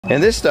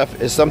And this stuff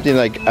is something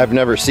like I've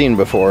never seen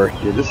before.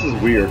 Yeah, this is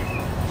weird.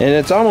 And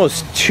it's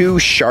almost too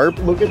sharp.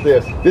 Look at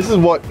this. This is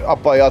what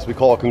up by us we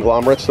call a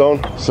conglomerate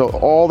stone. So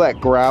all that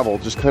gravel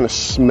just kind of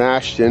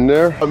smashed in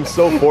there. I'm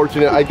so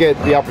fortunate. I get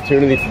the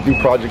opportunity to do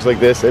projects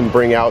like this and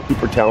bring out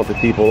super talented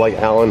people like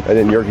Alan, and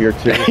then you're here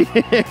too.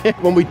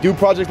 When we do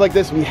projects like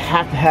this, we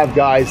have to have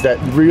guys that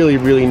really,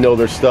 really know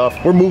their stuff.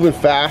 We're moving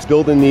fast,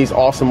 building these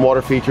awesome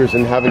water features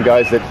and having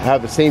guys that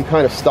have the same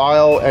kind of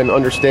style and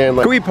understand.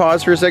 Like, can we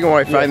pause for a second while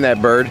I find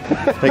that bird?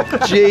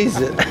 Like,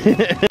 Jesus.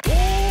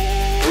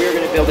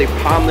 Build a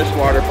pondless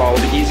waterfall.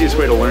 The easiest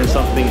way to learn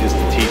something is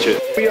to teach it.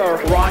 We are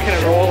rocking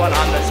and rolling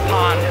on this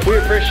pond. We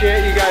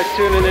appreciate you guys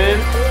tuning in.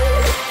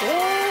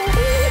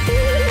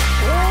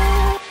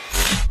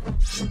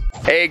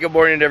 Hey, good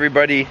morning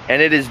everybody,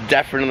 and it is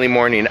definitely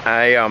morning.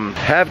 I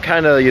have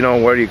kind of, you know,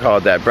 what do you call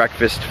it, that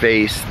breakfast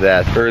face,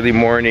 that early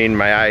morning,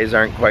 my eyes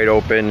aren't quite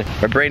open,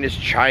 my brain is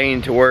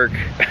trying to work.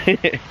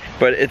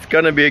 But it's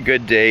gonna be a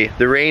good day.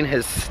 The rain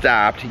has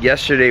stopped.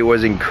 Yesterday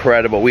was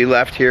incredible. We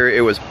left here,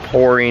 it was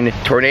pouring.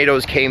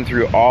 Tornadoes came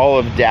through all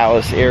of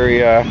Dallas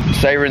area.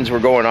 Sirens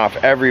were going off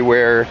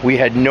everywhere. We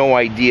had no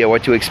idea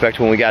what to expect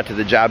when we got to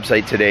the job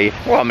site today.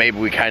 Well, maybe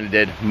we kind of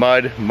did.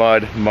 Mud,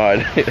 mud,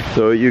 mud.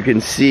 So you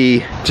can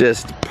see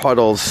just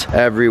puddles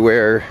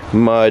everywhere,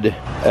 mud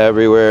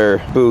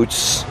everywhere,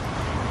 boots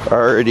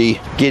already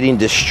getting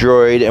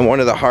destroyed. And one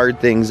of the hard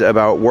things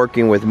about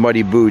working with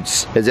muddy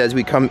boots is as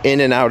we come in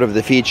and out of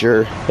the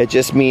feature, it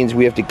just means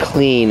we have to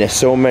clean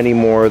so many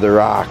more of the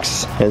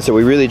rocks. And so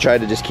we really try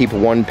to just keep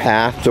one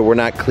path so we're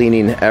not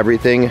cleaning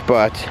everything,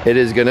 but it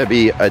is gonna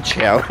be a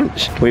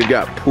challenge. We've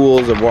got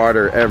pools of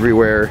water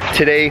everywhere.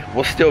 Today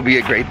will still be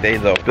a great day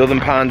though.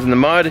 Building ponds in the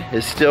mud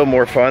is still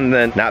more fun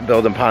than not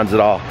building ponds at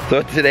all.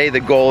 So today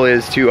the goal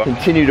is to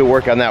continue to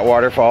work on that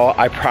waterfall.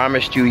 I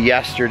promised you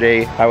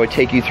yesterday I would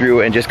take you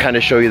through and just kind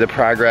of show you the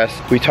progress.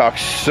 We talked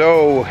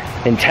so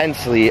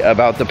intensely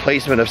about the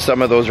placement of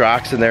some of those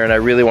rocks in there, and I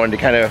really wanted to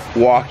kind of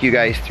walk you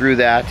guys through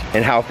that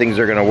and how things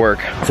are gonna work.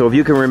 So if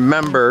you can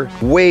remember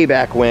way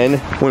back when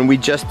we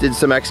just did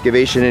some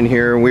excavation in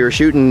here, and we were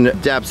shooting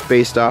depths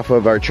based off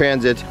of our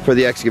transit for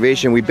the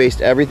excavation, we based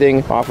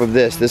everything off of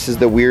this. This is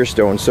the weir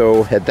stone.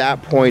 So at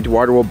that point,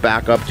 water will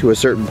back up to a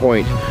certain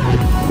point.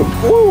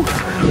 Woo!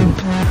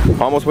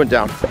 Almost went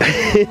down.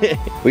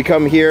 We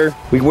come here,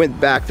 we went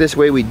back this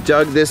way, we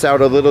dug this out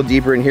a little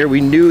deeper in here.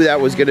 We knew that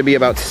was gonna be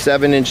about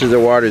 7 inches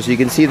of water. So you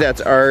can see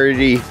that's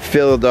already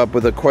filled up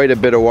with quite a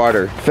bit of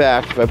water. In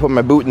fact, if I put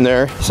my boot in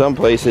there,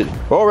 someplace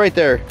oh, right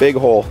there, big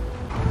hole.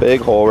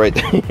 Big hole right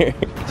there.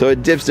 So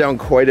it dips down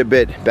quite a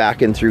bit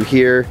back in through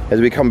here. As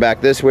we come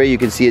back this way, you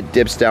can see it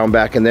dips down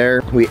back in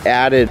there. We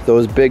added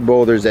those big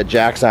boulders that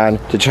Jack's on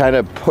to try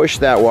to push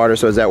that water.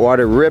 So as that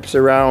water rips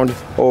around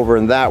over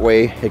in that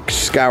way, it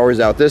scours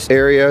out this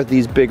area,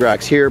 these big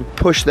rocks here,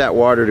 push that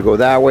water to go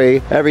that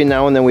way. Every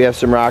now and then we have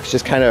some rocks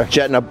just kind of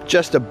jetting up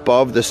just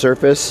above the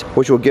surface,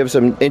 which will give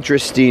some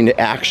interesting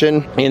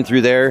action in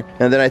through there.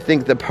 And then I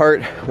think the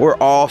part we're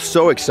all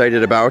so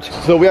excited about.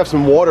 So we have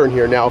some water in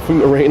here now from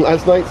the rain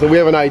last night. So we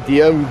have an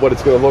idea of what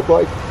it's going to look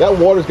like. That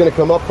water is going to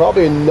come up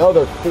probably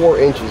another 4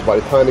 inches by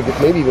the time it gets,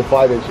 maybe even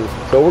 5 inches.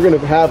 So we're going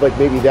to have like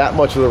maybe that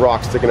much of the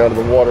rock sticking out of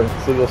the water.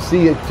 So you'll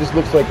see it just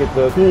looks like it's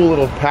a cool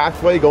little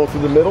pathway going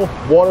through the middle.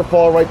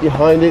 Waterfall right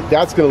behind it.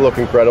 That's going to look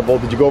incredible.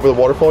 Did you go over the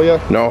waterfall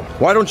yet? No.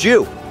 Why don't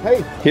you?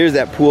 Hey. Here's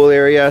that pool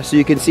area, so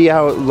you can see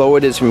how low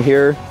it is from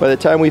here. By the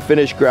time we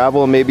finish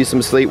gravel and maybe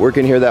some slate work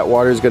in here, that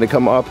water is going to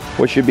come up,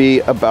 which should be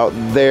about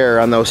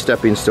there on those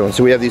stepping stones.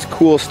 So we have these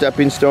cool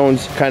stepping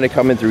stones kind of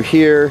coming through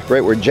here,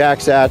 right where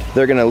Jack's at.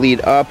 They're going to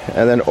lead up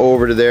and then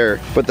over to there.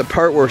 But the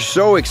part we're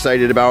so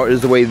excited about is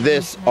the way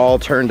this all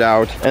turned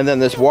out. And then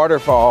this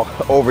waterfall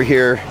over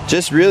here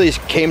just really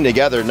came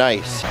together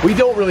nice. We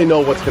don't really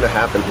know what's going to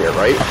happen here,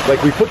 right?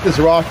 Like we put this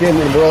rock in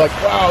and we're like,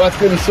 wow, that's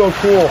going to be so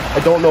cool.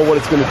 I don't know what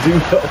it's going to do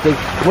though.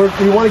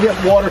 We want to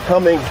get water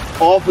coming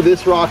off of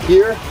this rock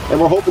here, and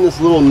we're hoping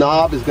this little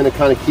knob is going to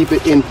kind of keep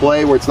it in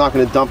play where it's not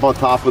going to dump on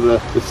top of the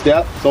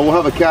step. So we'll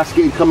have a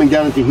cascade coming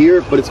down into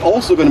here, but it's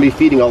also going to be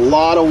feeding a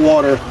lot of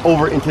water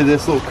over into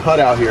this little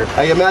cutout here.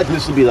 I imagine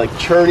this will be like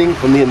churning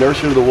from the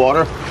inertia of the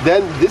water.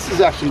 Then this is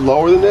actually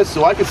lower than this,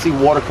 so I can see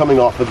water coming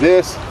off of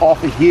this,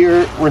 off of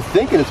here. We're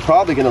thinking it's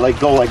probably going to like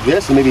go like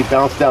this and maybe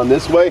bounce down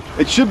this way.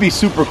 It should be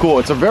super cool.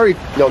 It's a very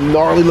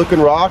gnarly looking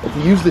rock. If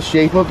you use the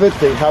shape of it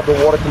to have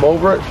the water come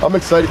over it, I'm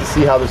excited to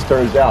see how this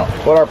turns out.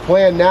 But our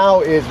plan now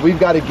is we've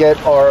got to get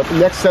our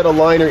next set of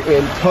liner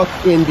in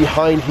tucked in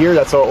behind here.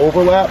 That's our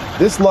overlap.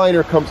 This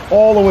liner comes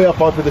all the way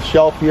up onto the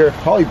shelf here,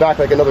 probably back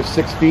like another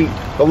 6 feet.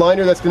 The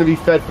liner that's going to be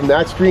fed from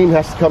that stream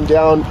has to come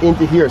down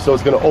into here, so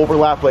it's going to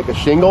overlap like a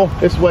shingle.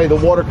 This way the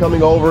water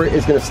coming over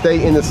is going to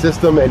stay in the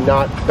system and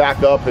not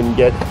back up and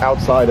get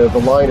outside of the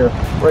liner.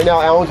 Right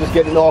now Alan's just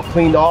getting it all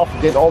cleaned off,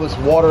 getting all this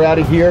water out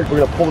of here. We're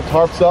going to pull the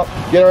tarps up,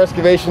 get our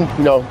excavation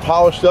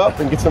polished up,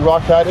 and get some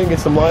rock tied in, get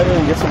some liner,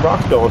 and get some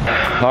rocks going.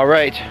 All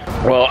right,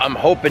 Well, I'm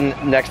hoping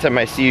next time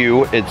I see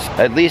you, it's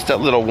at least a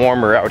little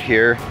warmer out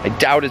here. I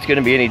doubt it's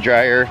gonna be any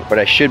drier, but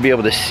I should be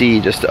able to see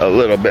just a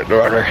little bit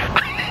better.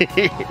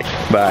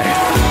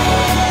 Bye.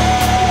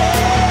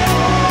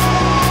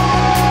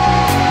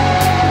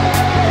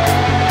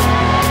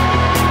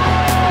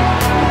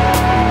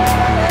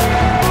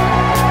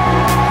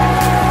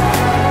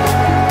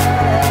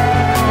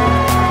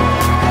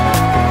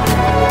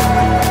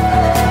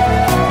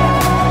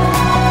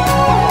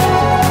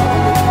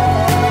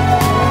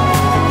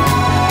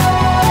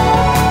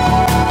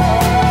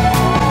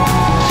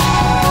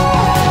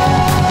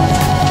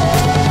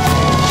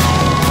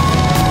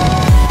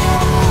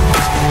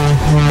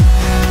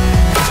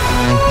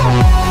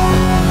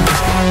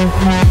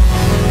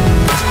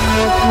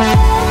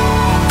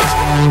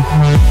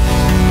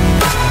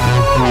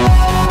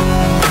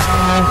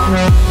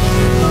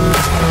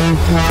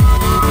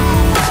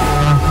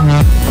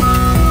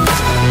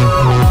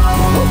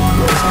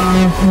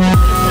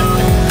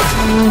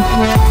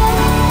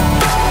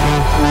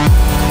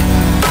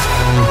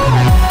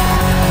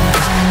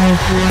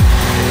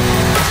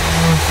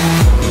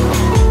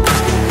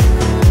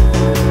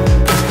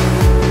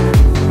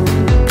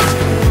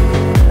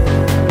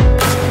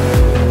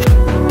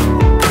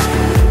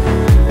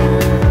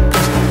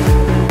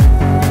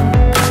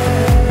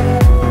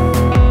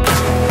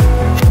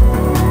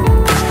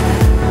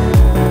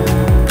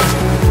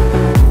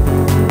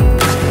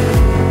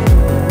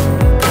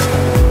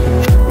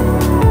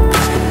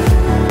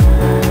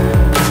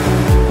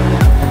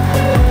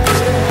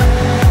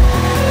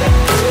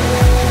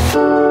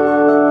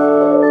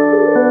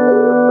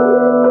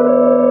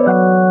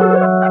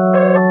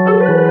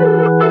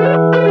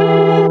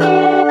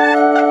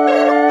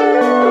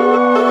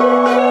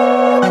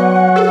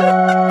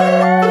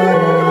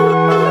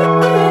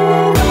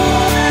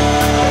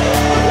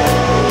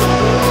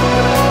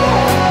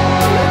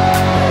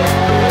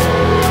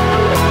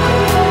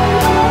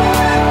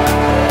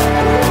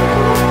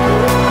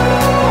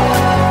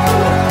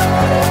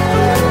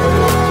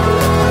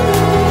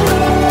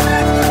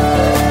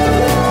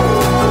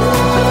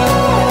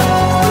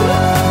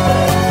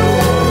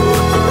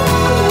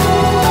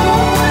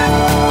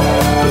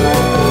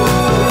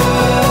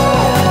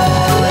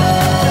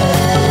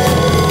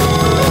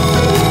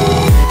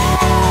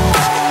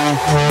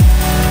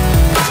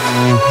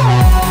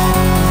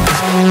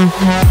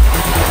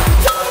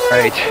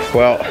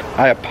 Well,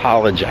 I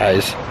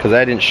apologize because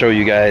I didn't show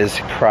you guys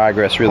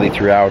progress really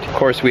throughout. Of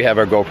course, we have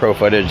our GoPro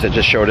footage that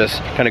just showed us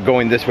kind of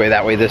going this way,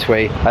 that way, this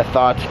way. I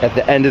thought at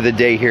the end of the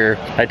day here,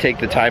 I'd take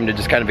the time to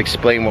just kind of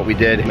explain what we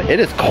did. It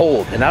is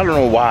cold, and I don't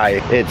know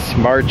why. It's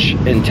March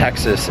in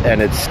Texas,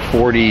 and it's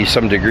 40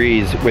 some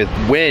degrees with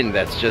wind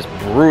that's just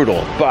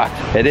brutal. But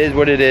it is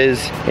what it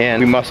is,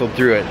 and we muscled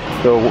through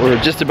it. So we're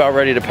just about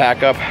ready to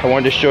pack up. I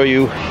wanted to show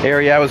you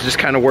area I was just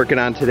kind of working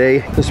on today.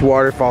 This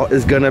waterfall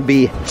is gonna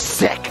be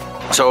sick.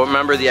 So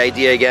remember, the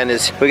idea again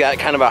is we got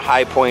kind of a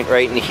high point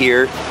right in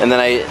here, and then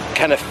I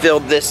kind of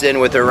filled this in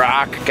with a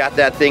rock, got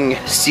that thing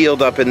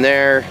sealed up in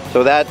there.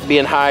 So that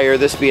being higher,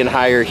 this being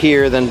higher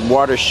here, then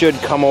water should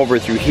come over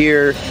through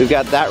here. We've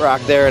got that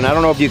rock there, and I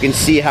don't know if you can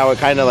see how it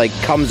kind of like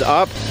comes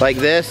up like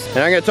this.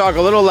 And I'm gonna talk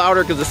a little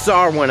louder because the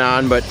saw went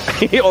on, but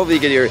hopefully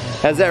you can hear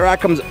it. As that rock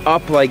comes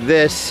up like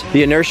this,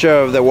 the inertia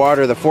of the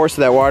water, the force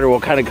of that water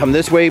will kind of come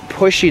this way,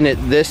 pushing it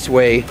this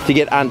way to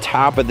get on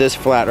top of this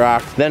flat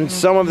rock. Then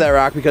some of that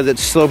rock, because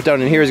it's sloped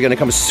down in here, is gonna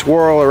come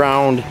swirl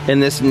around in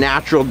this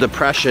natural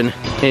depression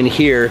in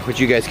here, which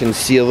you guys can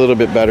see a little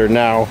bit better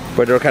now,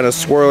 but it'll kind of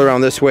swirl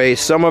around this way.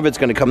 Some of it's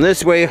gonna come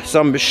this way,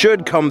 some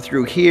should come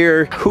through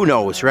here. Who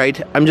knows,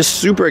 right? I'm just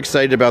super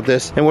excited about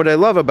this. And what I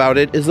love about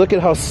it is look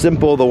at how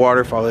simple the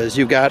waterfall is.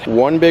 You've got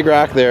one big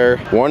rock there,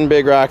 one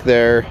big rock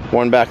there,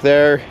 one back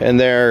there, and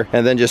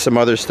then just some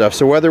other stuff.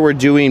 So whether we're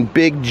doing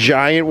big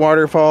giant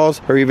waterfalls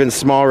or even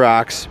small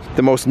rocks,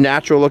 the most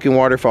natural looking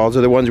waterfalls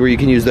are the ones where you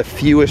can use the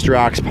fewest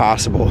rocks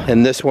possible.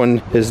 And this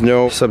one is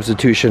no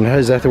substitution.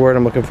 Is that the word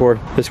I'm looking for?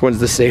 This one's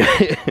the same.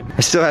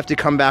 I still have to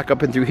come back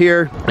up and through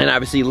here and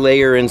obviously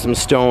layer in some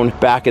stone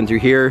back and through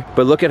here.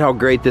 But look at how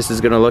great this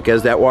is gonna look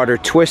as that water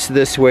twists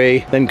this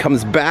way, then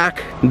comes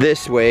back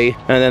this way.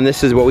 And then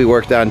this is what we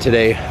worked on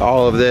today,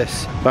 all of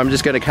this. But I'm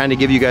just gonna kind of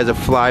give you guys a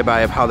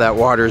flyby of how that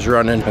water's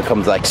running. It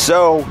comes like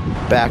so,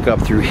 back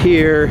up through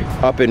here,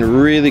 up and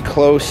really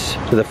close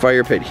to the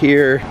fire pit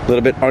here, a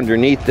little bit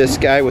underneath this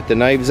guy with the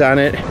knives on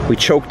it. We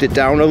choked it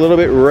down a little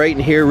bit right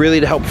in here, really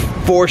to help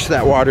force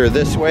that water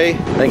this way.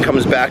 Then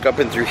comes back up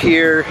and through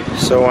here,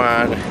 so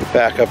on,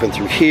 back up and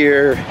through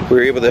here. We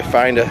were able to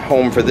find a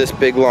home for this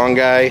big long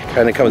guy,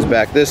 kind of comes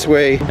back this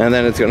way, and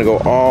then it's gonna go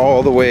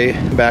all the way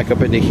back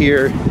up into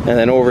here. And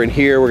then over in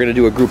here, we're gonna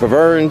do a group of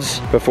urns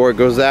before it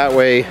goes that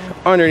way,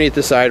 underneath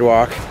the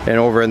sidewalk and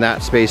over in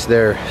that space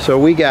there. So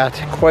we got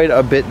quite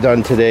a bit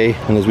done today.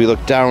 And as we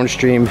look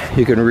downstream,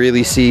 you can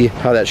really see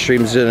how that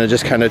stream's gonna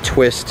just kind of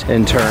twist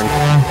and turn.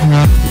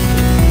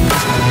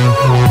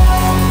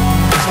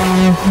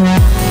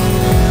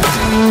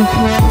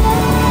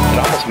 It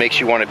almost makes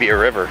you want to be a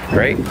river,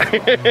 right?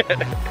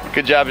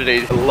 Good job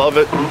today. I love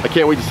it. I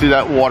can't wait to see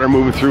that water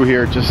moving through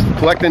here, just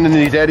collecting in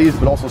these eddies,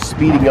 but also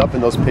speeding up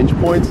in those pinch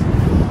points.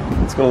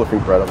 It's gonna look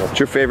incredible. What's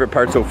your favorite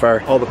part so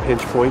far? All the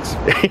pinch points.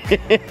 I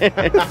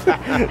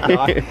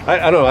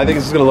don't know, I think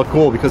this is gonna look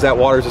cool because that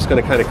water is just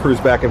gonna kind of cruise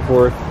back and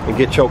forth and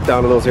get choked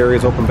down in those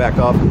areas, open back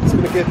up. It's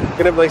gonna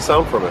have a nice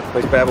sound from it,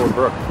 nice babbling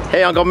brook.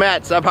 Hey, Uncle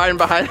Matt, stop hiding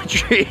behind the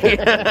tree.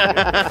 Takes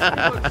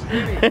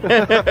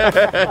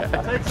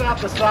out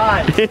the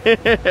side.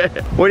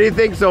 What do you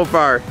think so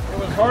far? It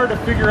was hard to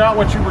figure out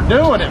what you were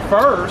doing at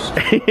first.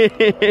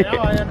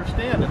 Now I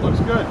understand. It looks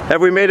good. Have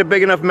we made a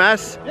big enough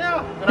mess?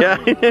 Yeah. Yeah.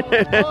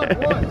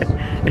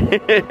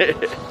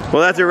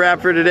 Well, that's a wrap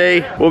for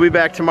today. We'll be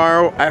back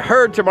tomorrow. I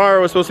heard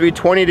tomorrow was supposed to be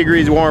 20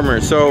 degrees warmer,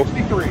 so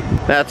 63.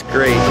 that's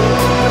great.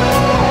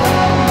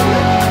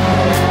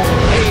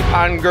 Hey,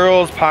 pond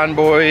girls, pond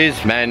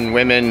boys, men,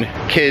 women,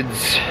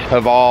 kids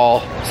of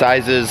all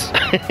sizes,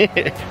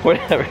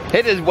 whatever.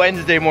 It is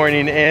Wednesday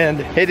morning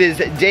and it is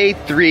day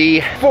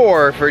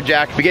 4 for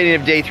Jack, beginning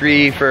of day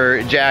 3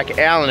 for Jack,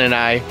 Alan, and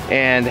I,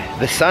 and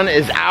the sun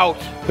is out.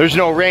 There's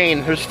no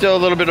rain, there's still a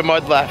little bit of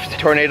mud left.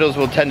 Tornadoes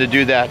will tend to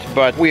do that,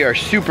 but we are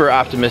super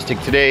optimistic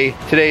today.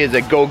 Today is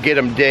a go get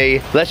 'em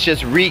day. Let's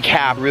just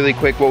recap really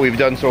quick what we've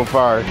done so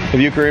far. If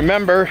you can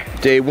remember,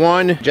 day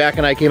 1, Jack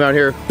and I came out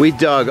here. We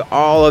dug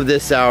all of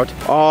this out,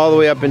 all the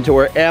way up into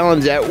where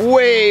Alan's at,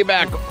 way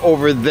back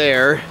over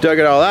there. Dug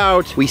it all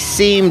out. We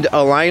seamed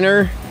a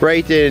liner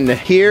right in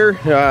here,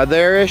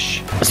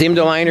 there-ish. Seamed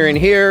a liner in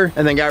here,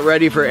 and then got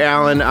ready for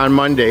Alan on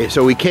Monday.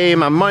 So we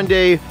came on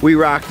Monday, we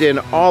rocked in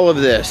all of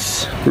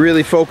this,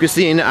 really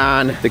focusing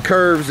on the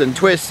curves and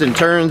twists and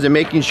turns and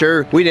making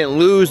sure we didn't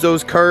lose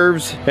those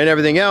curves and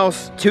everything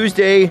else.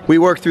 Tuesday, we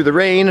worked through the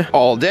rain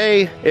all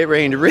day. It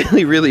rained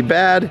really, really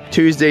bad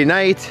Tuesday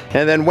night.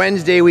 And then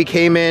Wednesday, we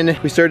came in,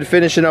 we started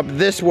finishing up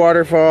this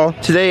waterfall.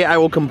 Today, I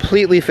will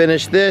completely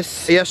finish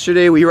this.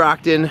 Yesterday, we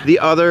rocked in the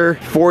other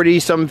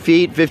 40-some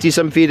feet,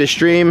 50-some feet of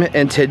stream.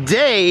 And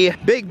today,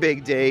 big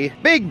day.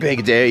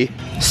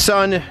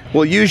 Sun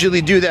will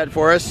usually do that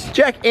for us.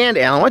 Jack and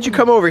Alan, why don't you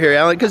come over here,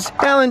 Alan? Because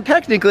Alan,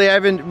 technically, I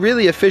haven't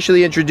really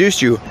officially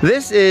introduced you.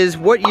 This is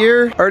what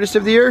year? Artist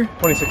of the Year?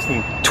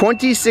 2016.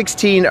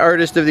 2016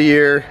 Artist of the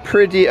Year.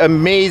 Pretty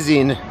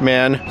amazing,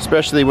 man.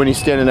 Especially when he's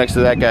standing next to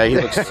that guy. He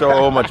looks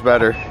so much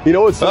better. You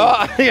know what's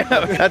yeah,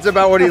 that's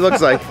about what he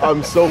looks like.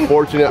 I'm so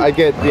fortunate. I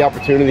get the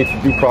opportunity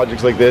to do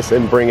projects like this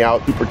and bring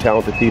out super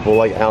talented people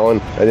like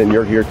Alan, and then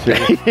you're here too.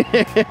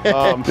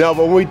 No,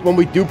 but when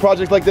we do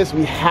projects like this,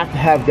 we have to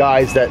have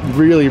guys that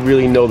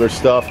really know their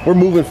stuff. We're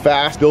moving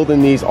fast,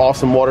 building these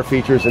awesome water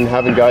features, and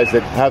having guys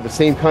that have the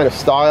same kind of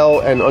style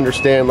and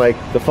understand like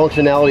the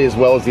functionality as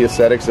well as the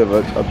aesthetics of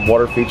a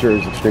water feature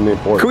is extremely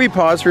important. Can we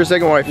pause for a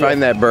second while I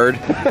find that bird?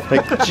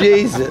 Like,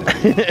 Jesus.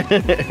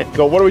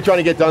 So what are we trying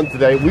to get done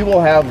today? We will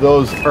have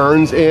those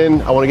urns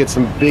in. I want to get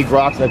some big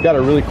rocks. I've got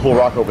a really cool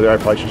rock over there I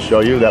probably should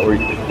show you that we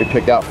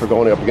picked out for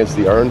going up against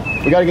the urn.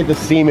 We got to get the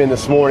seam in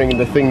this morning, and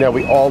the thing that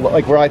we all,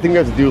 like, where I think we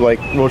have to do like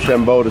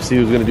Rochambeau to see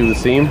who's going to do the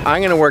seam.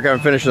 I'm going to work on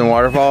finishing the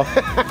waterfall.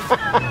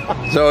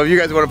 So if you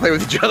guys want to play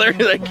with each other,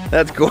 like,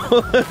 that's cool.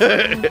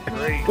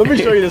 Let me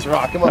show you this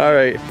rock, come on. All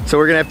right, so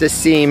we're gonna have to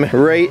seam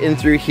right in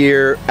through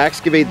here,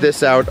 excavate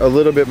this out a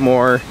little bit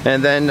more,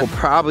 and then we'll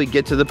probably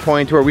get to the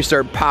point where we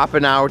start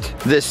popping out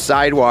this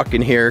sidewalk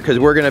in here, because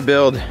we're gonna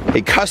build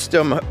a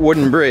custom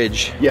wooden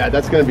bridge. Yeah,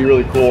 that's gonna be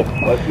really cool.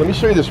 Let me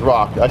show you this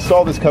rock. I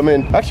saw this come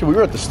in. Actually, we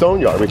were at the stone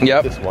yard. We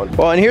did this one.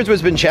 Well, and here's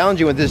what's been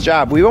challenging with this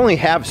job. We only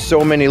have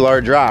so many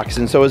large rocks,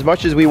 and so as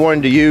much as we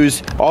wanted to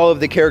use all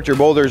of the character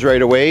boulders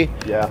right away,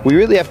 we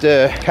really have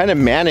to kind of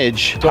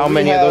manage how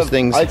many of those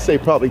things. I'd say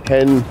probably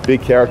 10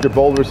 big character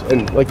boulders,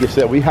 and like you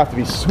said, we have to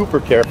be super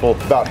careful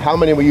about how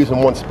many we use in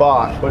one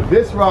spot. But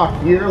this rock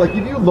here, like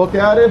if you look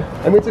at it,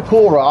 I mean, it's a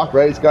cool rock,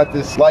 right? It's got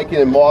this lichen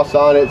and moss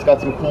on it. It's got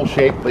some cool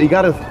shape, but you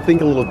got to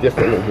think a little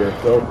different in here.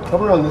 So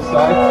come around this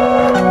side.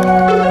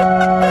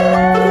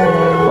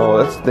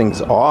 Oh, this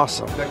thing's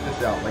awesome. Check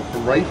this out, like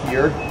from right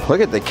here.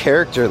 Look at the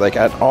character, like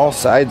at all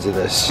sides of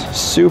this.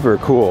 Super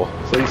cool.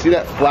 So you see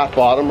that flat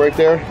bottom right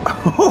there? See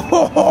that flat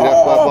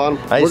bottom?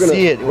 I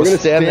see it. We're gonna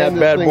stand that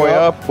bad boy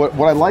up.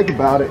 What I like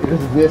about it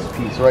is this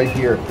piece right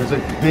here. There's a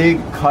big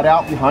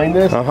cutout behind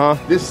this.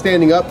 This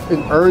standing up,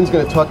 an urn's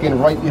gonna tuck in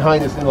right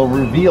behind this, and it'll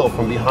reveal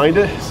from behind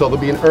it. So there'll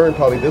be an urn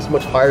probably this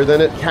much higher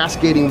than it,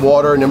 cascading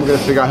water, and then we're gonna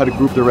figure out how to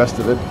group the rest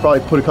of it.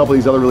 Probably put a couple of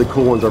these other really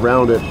cool ones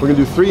around it. We're gonna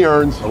do 3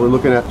 urns. We're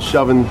looking at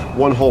shoving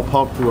one whole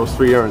pump through those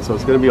 3 urns. So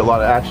it's gonna be a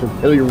lot of action.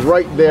 It'll be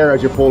right there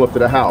as you're pulling up to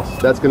the house.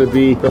 That's gonna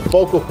be the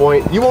focal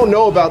point. You won't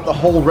know about the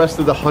whole rest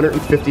of the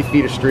 150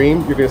 feet of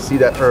stream. You're gonna see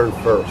that urn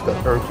first,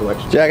 that urn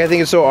collection. Jack, I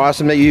think it's so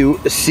awesome that you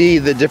see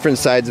the different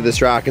sides of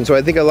this rock. And so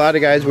I think a lot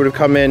of guys would have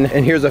come in,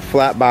 and here's a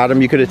flat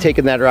bottom. You could have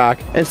taken that rock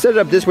and set it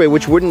up this way,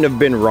 which wouldn't have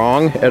been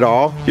wrong at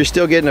all. You're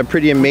still getting a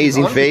pretty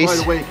amazing face.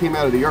 By the way it came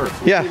out of the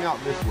earth. It came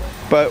out this way.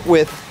 But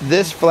with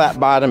this flat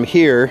bottom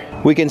here,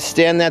 We can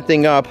stand that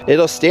thing up.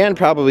 It'll stand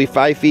probably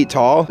 5 feet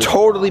tall.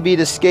 Totally be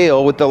to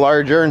scale with the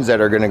large urns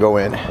that are gonna go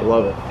in. I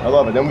love it. I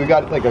love it. Then we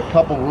got like a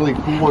couple really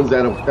cool ones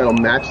that'll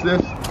match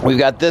this. We've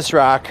got this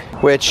rock,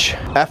 which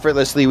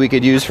effortlessly we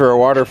could use for a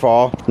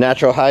waterfall.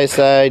 Natural high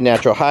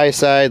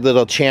side,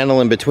 little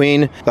channel in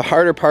between. The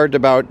harder part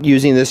about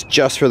using this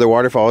just for the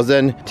waterfall is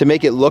then to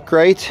make it look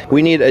right,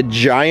 we need a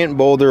giant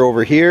boulder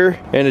over here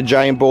and a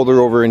giant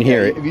boulder over in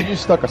here. If you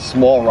just stuck a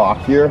small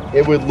rock here,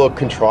 it would look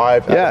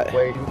contrived. Yeah.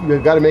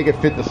 You've got to make it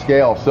fit the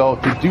scale. So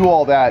to do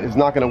all that is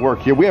not going to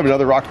work here. We have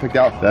another rock picked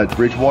out, that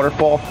bridge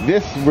waterfall.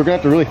 This, we're going to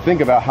have to really think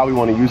about how we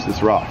want to use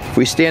this rock. If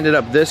we stand it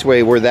up this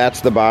way where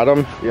that's the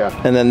bottom, yeah,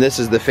 and then this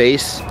is the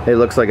face, it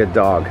looks like a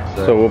dog.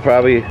 So we'll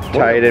probably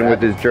tie it in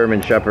with his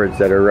German shepherds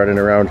that are running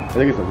around. I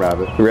think it's a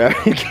rabbit.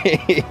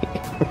 Okay.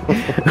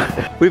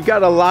 We've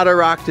got a lot of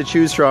rock to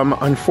choose from.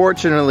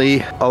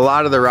 Unfortunately, a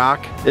lot of the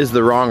rock is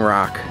the wrong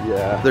rock.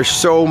 Yeah. There's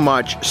so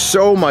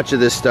much of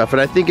this stuff,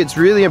 and I think it's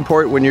really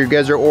important when you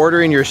guys are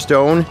ordering your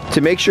stone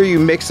to make sure you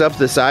mix up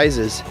the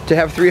sizes. To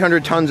have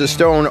 300 tons of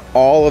stone,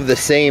 all of the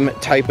same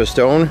type of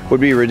stone,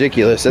 would be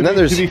ridiculous. And then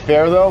there's... To be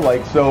fair though,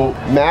 like, so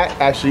Matt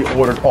actually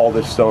ordered all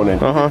this stone in.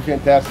 He did a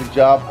fantastic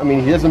job. I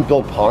mean, he doesn't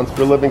build ponds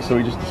for a living, so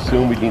we just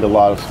assume we need a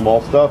lot of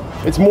small stuff.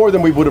 It's more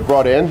than we would have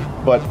brought in,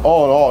 but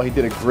all in all, he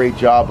did a great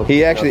job.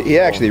 He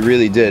actually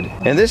really did.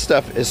 And this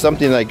stuff is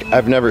something like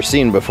I've never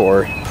seen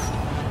before.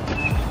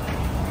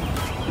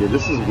 Yeah,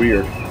 this is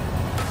weird.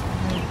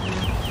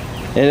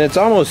 And it's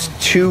almost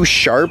too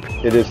sharp.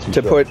 It is too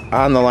to put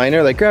on the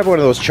liner. Like, grab one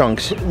of those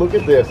chunks. Look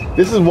at this.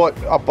 This is what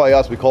up by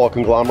us we call a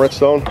conglomerate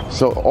stone.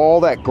 So all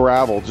that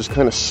gravel just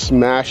kind of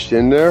smashed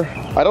in there.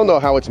 I don't know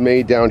how it's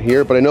made down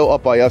here, but I know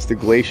up by us the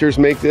glaciers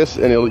make this,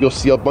 and you'll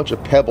see a bunch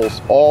of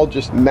pebbles all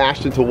just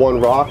mashed into one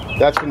rock.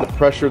 That's from the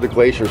pressure of the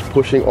glaciers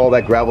pushing all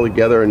that gravel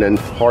together and then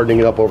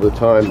hardening it up over the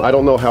time. I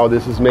don't know how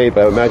this is made,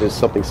 but I imagine it's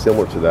something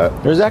similar to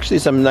that. There's actually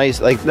some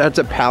nice, like, that's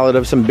a pallet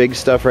of some big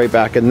stuff right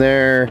back in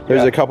there.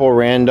 There's a couple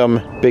random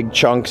big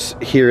chunks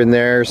here and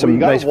there, some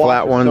nice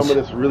flat ones. Some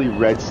of this really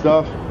red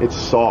stuff, it's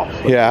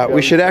soft. Yeah,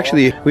 we should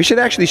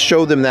actually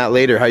show them that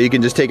later, how you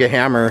can just take a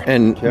hammer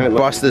and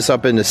bust this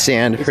up into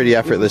sand pretty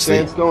effortlessly.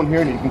 Sandstone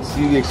here, and you can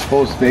see the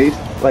exposed face.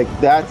 Like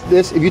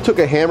this, if you took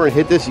a hammer and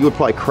hit this, you would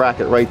probably crack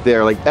it right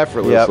there, like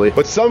effortlessly. Yep.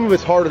 But some of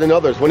it's harder than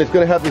others. When it's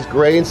gonna have this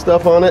gray and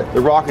stuff on it, the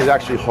rock is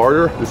actually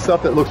harder. The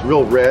stuff that looks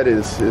real red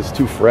is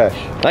too fresh.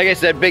 Like I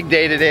said, big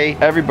day today.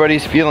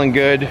 Everybody's feeling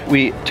good.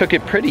 We took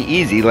it pretty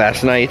easy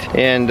last night,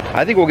 and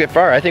I think we'll get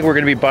far. I think we're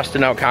gonna be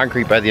busting out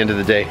concrete by the end of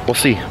the day. We'll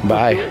see.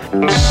 Bye.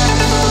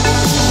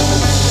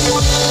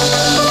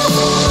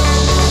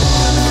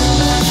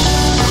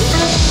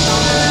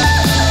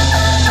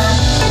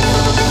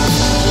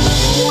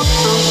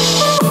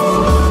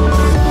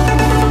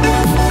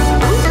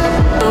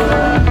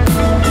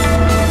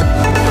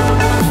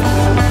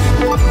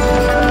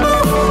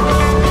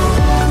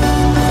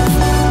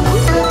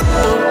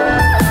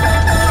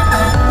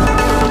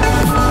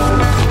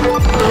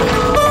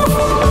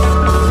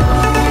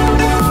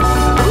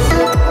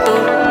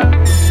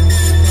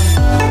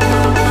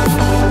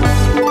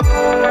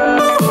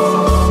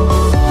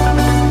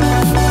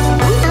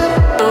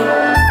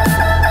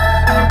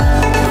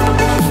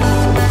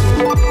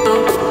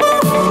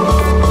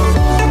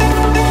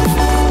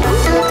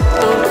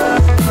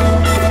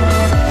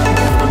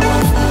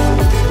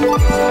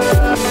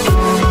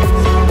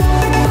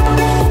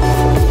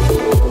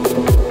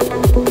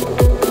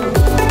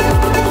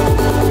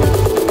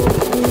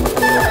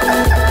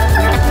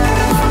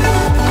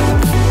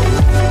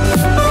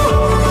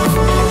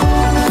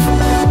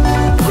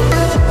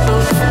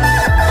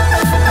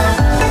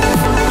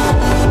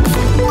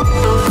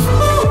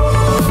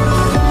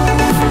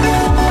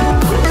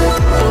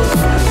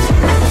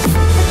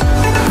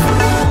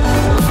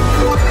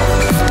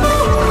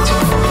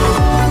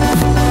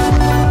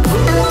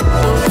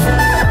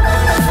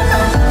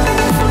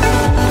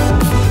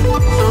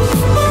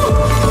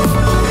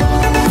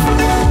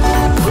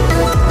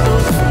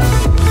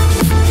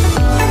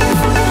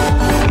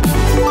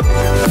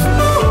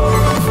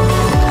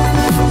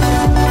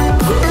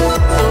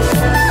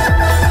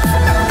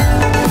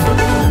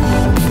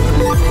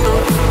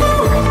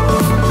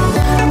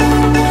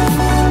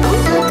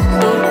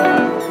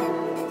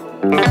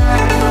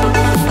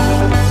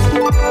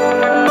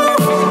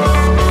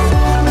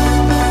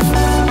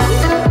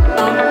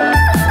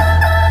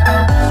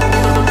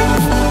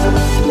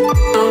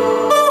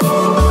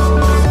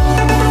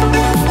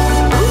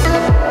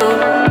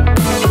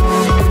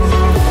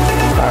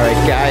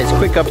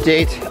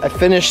 Update. I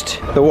finished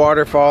the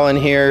waterfall in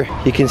here.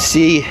 You can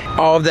see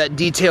all of that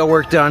detail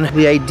work done.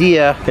 The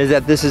idea is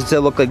that this is to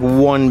look like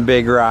one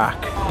big rock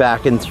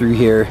back and through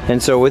here.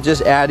 And so with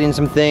just adding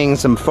some things,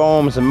 some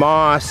foam, some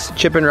moss,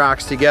 chipping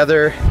rocks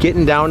together,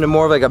 getting down to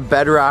more of like a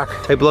bedrock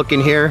type look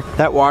in here,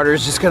 that water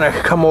is just gonna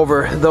come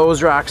over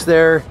those rocks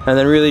there and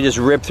then really just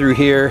rip through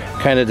here,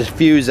 kind of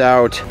diffuse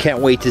out. Can't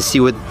wait to see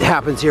what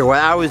happens here.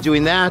 While I was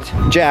doing that,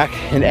 Jack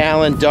and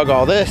Alan dug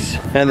all this,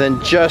 and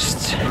then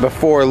just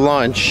before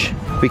lunch,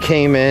 we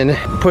came in,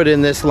 put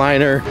in this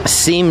liner,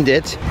 seamed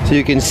it, so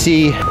you can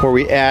see where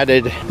we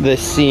added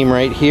this seam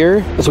right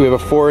here. So we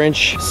have a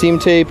 4-inch seam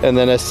tape and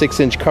then a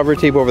 6-inch cover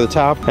tape over the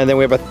top, and then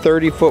we have a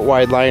 30-foot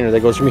wide liner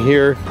that goes from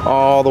here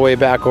all the way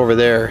back over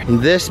there.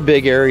 In this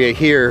big area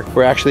here,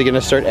 we're actually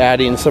gonna start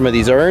adding some of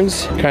these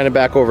urns, kind of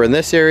back over in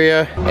this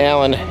area.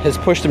 Alan has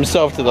pushed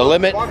himself to the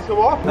limit. Huh?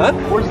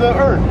 Where's the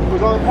urn?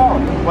 Where's all the power?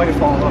 Might have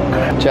fallen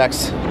off.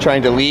 Jack's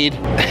trying to lead.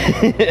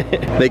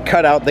 They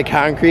cut out the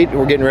concrete.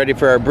 We're getting ready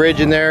for our bridge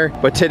in there.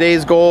 But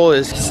today's goal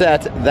is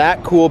set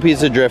that cool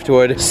piece of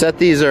driftwood, set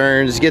these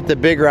urns, get the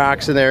big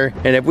rocks in there,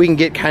 and if we can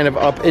get kind of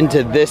up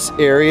into this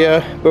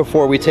area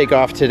before we take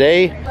off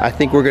today, I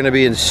think we're gonna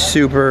be in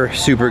super,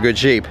 super good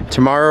shape.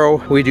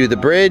 Tomorrow we do the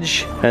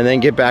bridge and then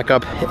get back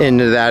up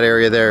into that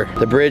area there.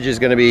 The bridge is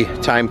gonna be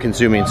time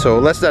consuming, so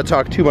let's not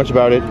talk too much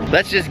about it.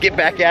 Let's just get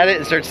back at it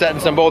and start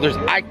setting some boulders.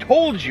 I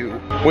told you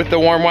with the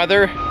warm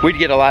weather, we'd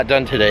get a lot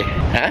done today,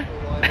 huh?